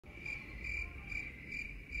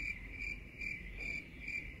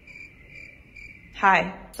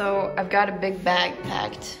Hi. So I've got a big bag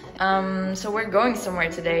packed. So we're going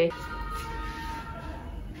somewhere today.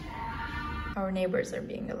 Our neighbors are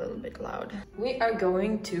being a little bit loud. We are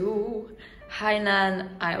going to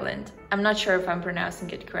Hainan Island. I'm not sure if I'm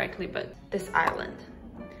pronouncing it correctly, but this island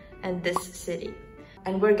and this city.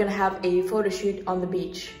 And we're gonna have a photo shoot on the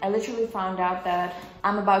beach. I literally found out that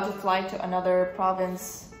I'm about to fly to another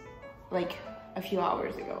province like a few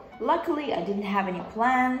hours ago. Luckily, I didn't have any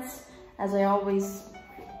plans, as I always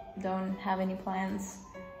don't have any plans,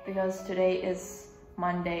 because today is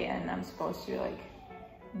Monday and I'm supposed to like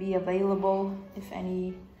be available if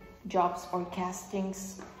any jobs or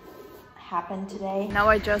castings happen today. Now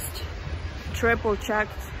I just quadruple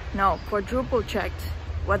checked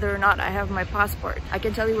whether or not I have my passport. I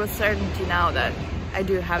can tell you with certainty now that I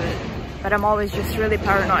do have it, but I'm always just really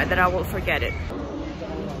paranoid that I will forget it.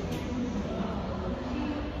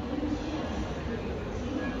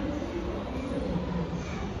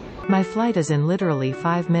 My flight is in literally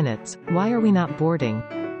 5 minutes. Why are we not boarding?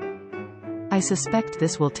 I suspect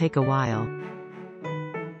this will take a while.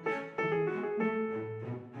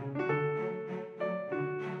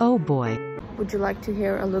 Oh boy. Would you like to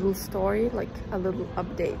hear a little story, like a little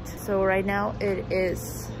update? So right now it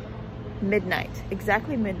is midnight,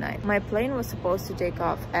 exactly midnight. My plane was supposed to take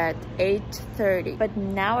off at 8:30, but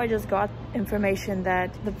now I just got information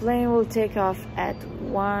that the plane will take off at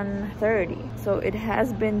 1:30. So it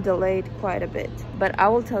has been delayed quite a bit. But I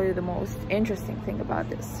will tell you the most interesting thing about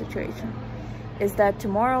this situation is that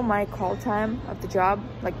tomorrow my call time of the job,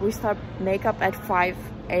 like we start makeup at 5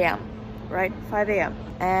 a.m., right? 5 a.m.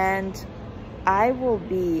 And I will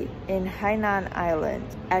be in Hainan Island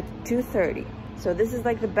at 2:30. So this is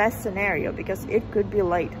like the best scenario because it could be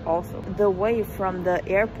late also. The way from the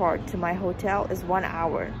airport to my hotel is 1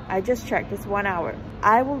 hour. I just checked, it's 1 hour.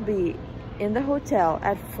 I will be in the hotel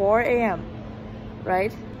at 4 a.m.,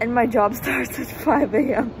 right? And my job starts at 5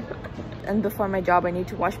 a.m. And before my job, I need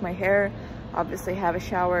to wash my hair, obviously have a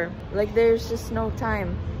shower. Like there's just no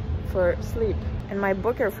time for sleep. And my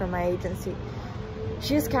booker from my agency,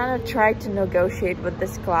 she's kind of tried to negotiate with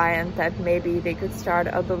this client that maybe they could start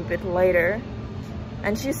a little bit later.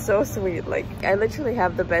 And she's so sweet. Like I literally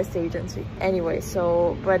have the best agency. Anyway,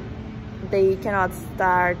 so, but they cannot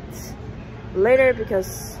start later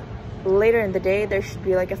because later in the day there should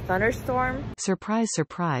be like a thunderstorm. Surprise,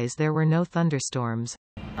 surprise, there were no thunderstorms.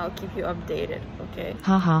 I'll keep you updated, okay?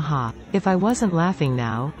 Ha ha ha. If I wasn't laughing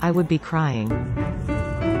now, I would be crying.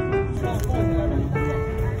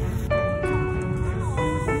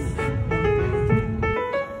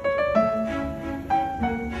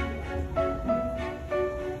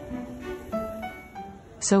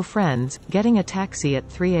 So friends, getting a taxi at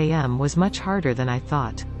 3 a.m. was much harder than I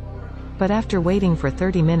thought. But after waiting for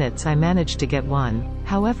 30 minutes I managed to get one.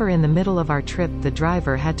 However, in the middle of our trip the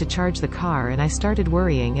driver had to charge the car and I started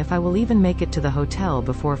worrying if I will even make it to the hotel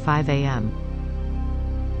before 5 a.m.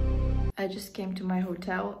 I just came to my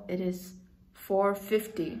hotel. It is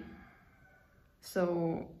 4:50.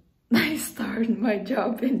 So I started my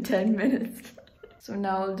job in 10 minutes. So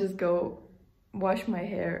now I'll just go wash my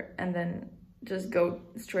hair and then just go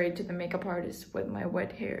straight to the makeup artist with my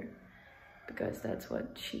wet hair because that's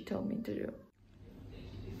what she told me to do.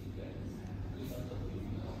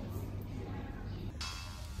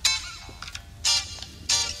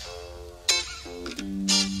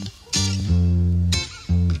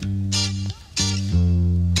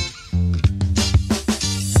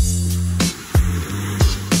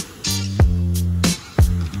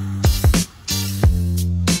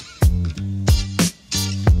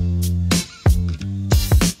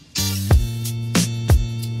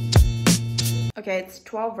 Okay, it's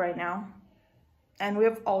 12 right now, and we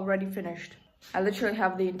have already finished. I literally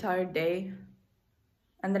have the entire day,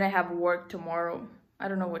 and then I have work tomorrow. I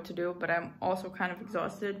don't know what to do, but I'm also kind of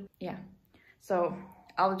exhausted. Yeah, so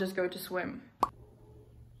I'll just go to swim.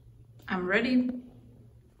 I'm ready.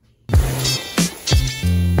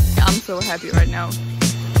 I'm so happy right now.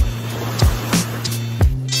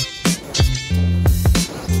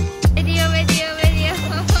 Video.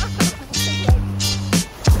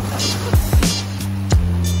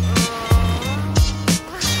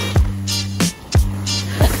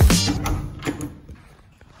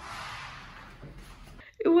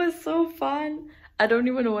 So fun. I don't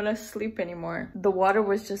even want to sleep anymore. The water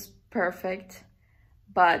was just perfect,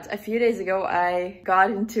 but a few days ago I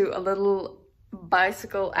got into a little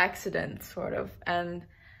bicycle accident sort of, and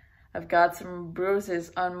I've got some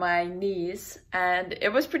bruises on my knees and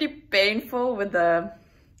it was pretty painful with the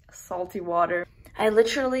salty water. I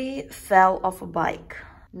literally fell off a bike.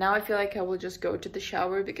 Now I feel like I will just go to the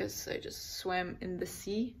shower because I just swam in the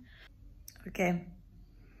sea. Okay.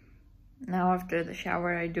 Now after the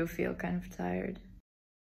shower, I do feel kind of tired.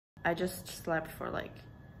 I just slept for like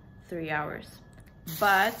 3 hours.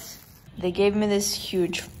 But they gave me this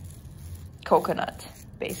huge coconut,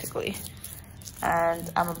 basically.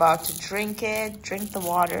 And I'm about to drink it, drink the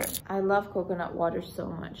water. I love coconut water so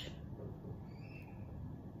much.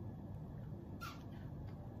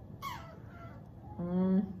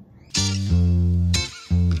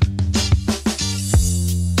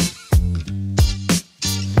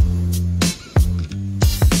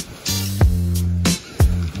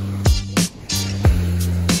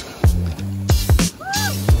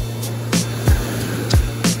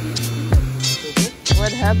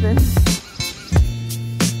 What happened?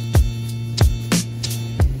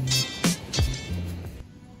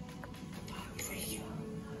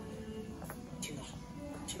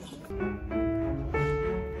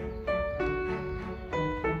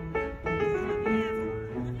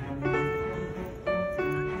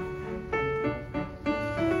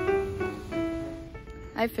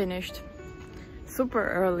 I finished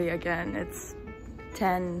super early again. It's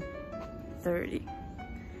 10:30.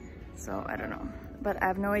 So I don't know. But I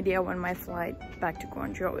have no idea when my flight back to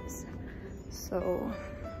Guangzhou is. So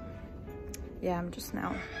yeah, I'm just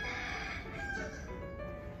now.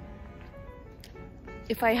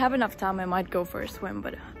 If I have enough time, I might go for a swim,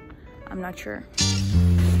 but I'm not sure.